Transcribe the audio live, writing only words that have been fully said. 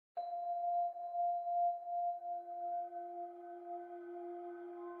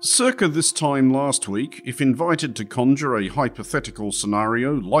Circa this time last week, if invited to conjure a hypothetical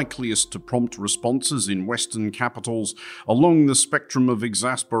scenario likeliest to prompt responses in Western capitals along the spectrum of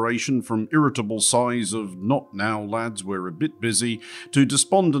exasperation from irritable sighs of "not now lads, we're a bit busy" to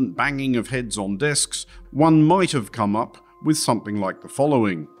despondent banging of heads on desks, one might have come up with something like the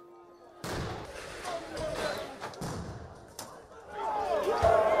following.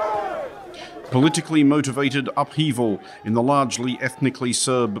 Politically motivated upheaval in the largely ethnically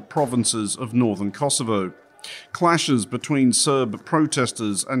Serb provinces of northern Kosovo. Clashes between Serb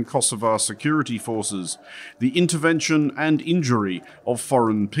protesters and Kosovar security forces. The intervention and injury of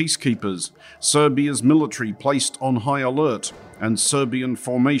foreign peacekeepers. Serbia's military placed on high alert and Serbian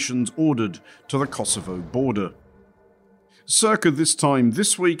formations ordered to the Kosovo border. Circa this time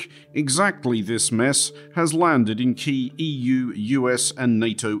this week, exactly this mess has landed in key EU, US and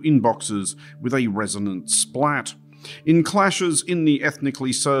NATO inboxes with a resonant splat. In clashes in the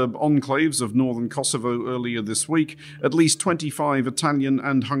ethnically Serb enclaves of northern Kosovo earlier this week, at least 25 Italian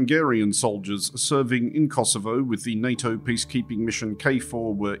and Hungarian soldiers serving in Kosovo with the NATO peacekeeping mission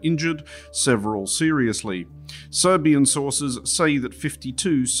KFOR were injured, several seriously. Serbian sources say that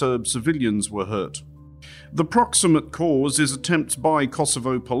 52 Serb civilians were hurt. The proximate cause is attempts by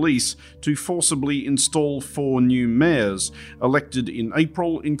Kosovo police to forcibly install 4 new mayors, elected in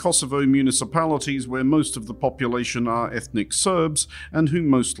April in Kosovo municipalities where most of the population are ethnic Serbs and who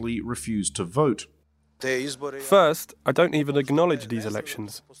mostly refuse to vote. First, I don't even acknowledge these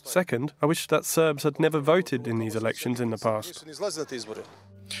elections. Second, I wish that Serbs had never voted in these elections in the past.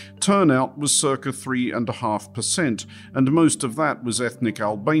 Turnout was circa 3.5%, and most of that was ethnic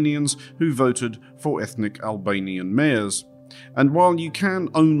Albanians who voted for ethnic Albanian mayors. And while you can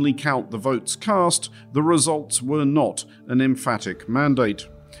only count the votes cast, the results were not an emphatic mandate.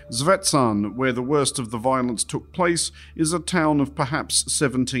 Zvečan, where the worst of the violence took place, is a town of perhaps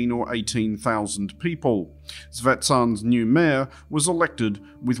 17 or 18,000 people. Zvečan's new mayor was elected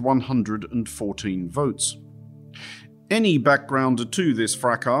with 114 votes. Any backgrounder to this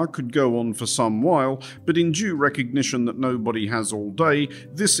fracas could go on for some while, but in due recognition that nobody has all day,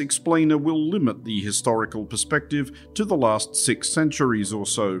 this explainer will limit the historical perspective to the last 6 centuries or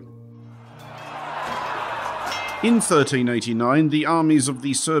so. In 1389, the armies of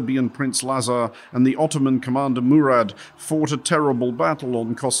the Serbian Prince Lazar and the Ottoman commander Murad fought a terrible battle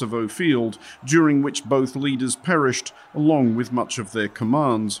on Kosovo field, during which both leaders perished, along with much of their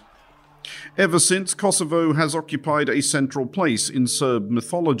commands. Ever since, Kosovo has occupied a central place in Serb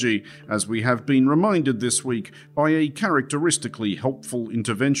mythology, as we have been reminded this week by a characteristically helpful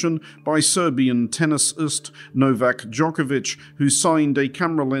intervention by Serbian tennisist Novak Djokovic, who signed a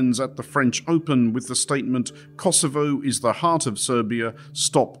camera lens at the French Open with the statement, "Kosovo is the heart of Serbia,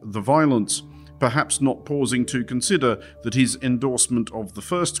 stop the violence," perhaps not pausing to consider that his endorsement of the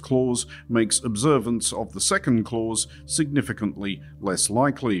first clause makes observance of the second clause significantly less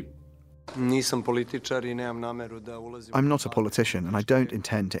likely. I'm not a politician and I don't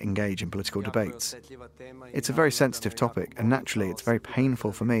intend to engage in political debates. It's a very sensitive topic and naturally it's very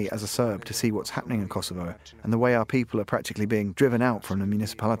painful for me as a Serb to see what's happening in Kosovo and the way our people are practically being driven out from the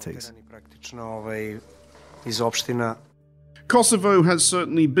municipalities. Kosovo has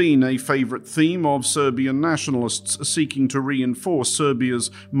certainly been a favourite theme of Serbian nationalists seeking to reinforce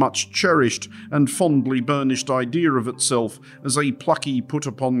Serbia's much-cherished and fondly burnished idea of itself as a plucky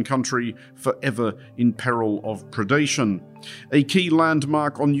put-upon country forever in peril of predation. A key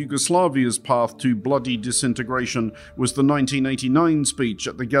landmark on Yugoslavia's path to bloody disintegration was the 1989 speech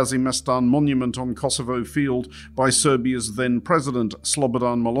at the Gazimestan monument on Kosovo field by Serbia's then-president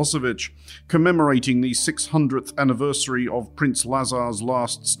Slobodan Milosevic, commemorating the 600th anniversary of Prince Lazar's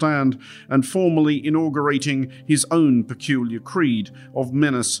last stand and formally inaugurating his own peculiar creed of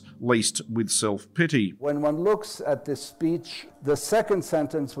menace laced with self-pity. When one looks at this speech, the second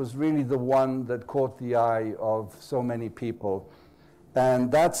sentence was really the one that caught the eye of so many people.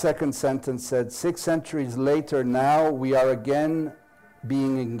 And that second sentence said, 6 centuries later now we are again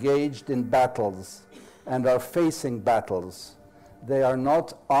being engaged in battles and are facing battles. They are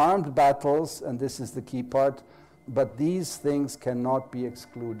not armed battles, and this is the key part, but these things cannot be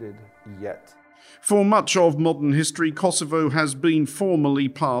excluded yet. For much of modern history, Kosovo has been formally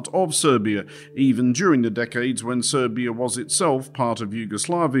part of Serbia, even during the decades when Serbia was itself part of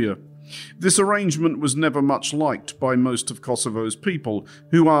Yugoslavia. This arrangement was never much liked by most of Kosovo's people,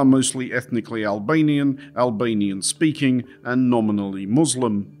 who are mostly ethnically Albanian, Albanian-speaking, and nominally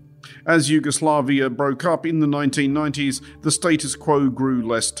Muslim. As Yugoslavia broke up in the 1990s, the status quo grew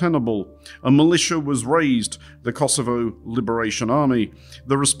less tenable. A militia was raised, the Kosovo Liberation Army.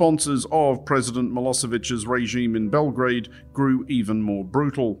 The responses of President Milosevic's regime in Belgrade grew even more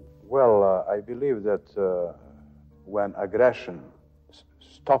brutal. Well, I believe that when aggression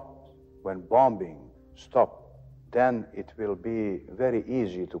stopped, when bombing stopped, then it will be very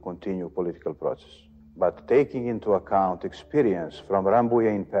easy to continue political process. But taking into account experience from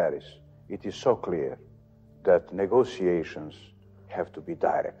Rambouillet in Paris, it is so clear that negotiations have to be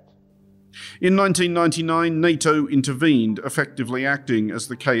direct. In 1999, NATO intervened, effectively acting as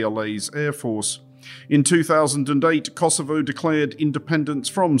the KLA's air force. In 2008, Kosovo declared independence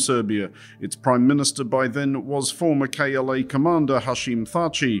from Serbia. Its prime minister by then was former KLA commander Hashim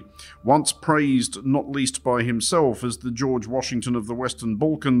Thaci, once praised not least by himself as the George Washington of the Western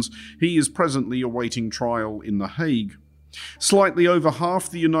Balkans. He is presently awaiting trial in The Hague. Slightly over half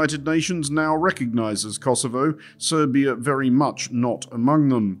the United Nations now recognizes Kosovo, Serbia very much not among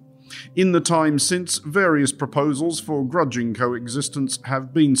them. In the time since, various proposals for grudging coexistence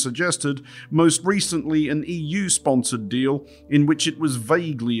have been suggested, most recently an EU-sponsored deal in which it was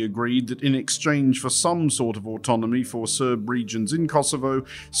vaguely agreed that in exchange for some sort of autonomy for Serb regions in Kosovo,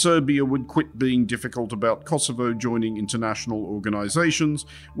 Serbia would quit being difficult about Kosovo joining international organizations,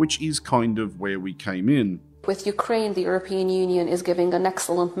 which is kind of where we came in. With Ukraine, the European Union is giving an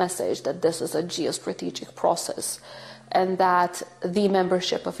excellent message that this is a geostrategic process, and that the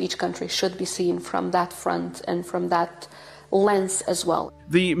membership of each country should be seen from that front and from that lens as well.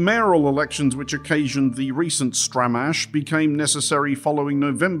 The mayoral elections which occasioned the recent stramash became necessary following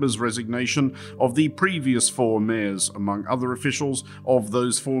November's resignation of the previous 4 mayors, among other officials of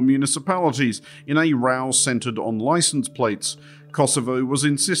those 4 municipalities, in a row centred on licence plates. Kosovo was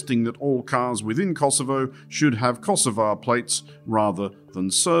insisting that all cars within Kosovo should have Kosovar plates rather than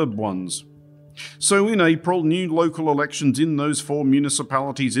Serb ones. So in April, new local elections in those 4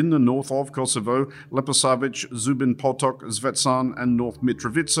 municipalities in the north of Kosovo, Leposavić, Zubin Potok, Zvečan and North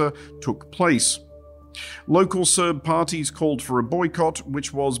Mitrovica, took place. Local Serb parties called for a boycott,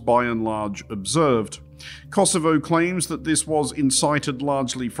 which was by and large observed. Kosovo claims that this was incited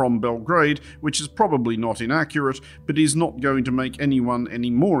largely from Belgrade, which is probably not inaccurate, but is not going to make anyone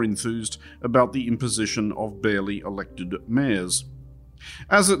any more enthused about the imposition of barely elected mayors.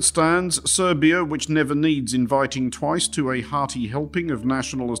 As it stands, Serbia, which never needs inviting twice to a hearty helping of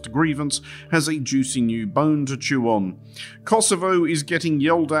nationalist grievance, has a juicy new bone to chew on. Kosovo is getting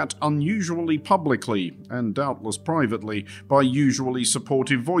yelled at unusually publicly, and doubtless privately, by usually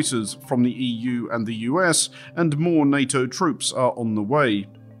supportive voices from the EU and the US, and more NATO troops are on the way.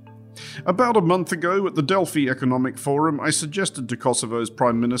 About a month ago at the Delphi Economic Forum, I suggested to Kosovo's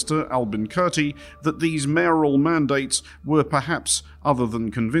Prime Minister Albin Kurti that these mayoral mandates were perhaps other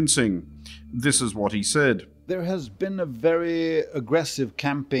than convincing. This is what he said. There has been a very aggressive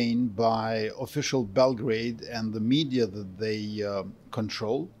campaign by official Belgrade and the media that they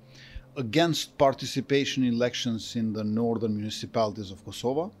control against participation in elections in the northern municipalities of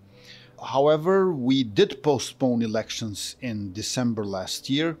Kosovo. However, we did postpone elections in December last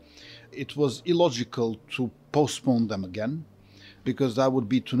year. It was illogical to postpone them again, because that would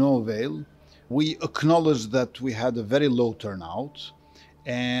be to no avail. We acknowledge that we had a very low turnout,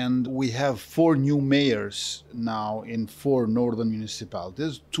 and we have 4 new mayors now in 4 northern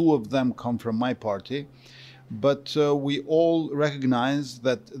municipalities. 2 of them come from my party, but we all recognize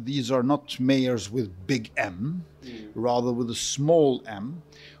that these are not mayors with big M, rather with a small m,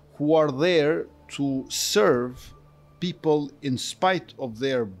 who are there to serve people in spite of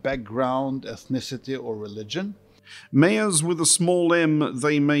their background, ethnicity or religion. Mayors with a small m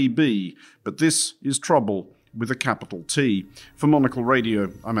they may be, but this is trouble with a capital T. For Monocle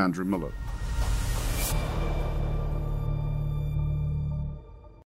Radio, I'm Andrew Muller.